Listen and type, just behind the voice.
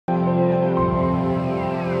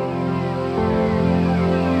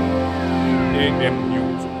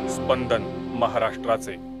स्पंदन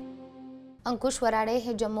महाराष्ट्राचे। अंकुश वराडे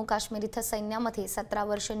हे जम्मू काश्मीर इथं सैन्यामध्ये 17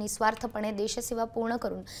 वर्ष निस्वार्थपणे देशसेवा पूर्ण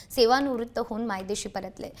करून सेवानिवृत्त होऊन मायदेशी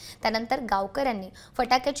परतले। त्यानंतर गावकऱ्यांनी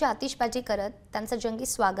फटाक्याची आतिषबाजी करत त्यांचं जंगी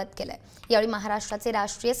स्वागत केलंय। यावेळी महाराष्ट्राचे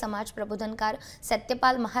राष्ट्रीय समाज प्रबोधनकार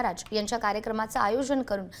सत्यपाल महाराज यांच्या कार्यक्रमाचं आयोजन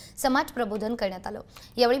करून समाज प्रबोधन करण्यात आलं।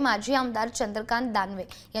 यावेळी माजी आमदार चंद्रकांत दानवे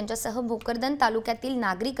यांच्यासह भोकरदन तालुक्यातील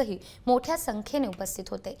नागरिकही मोठ्या संख्येने उपस्थित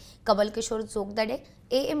होते। Kamal Kishore जोगदडे,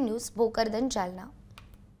 AM news, Bhokardan, Jalna.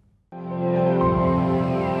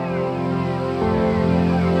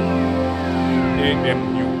 AM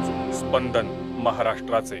news, स्पंदन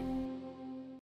महाराष्ट्राचे।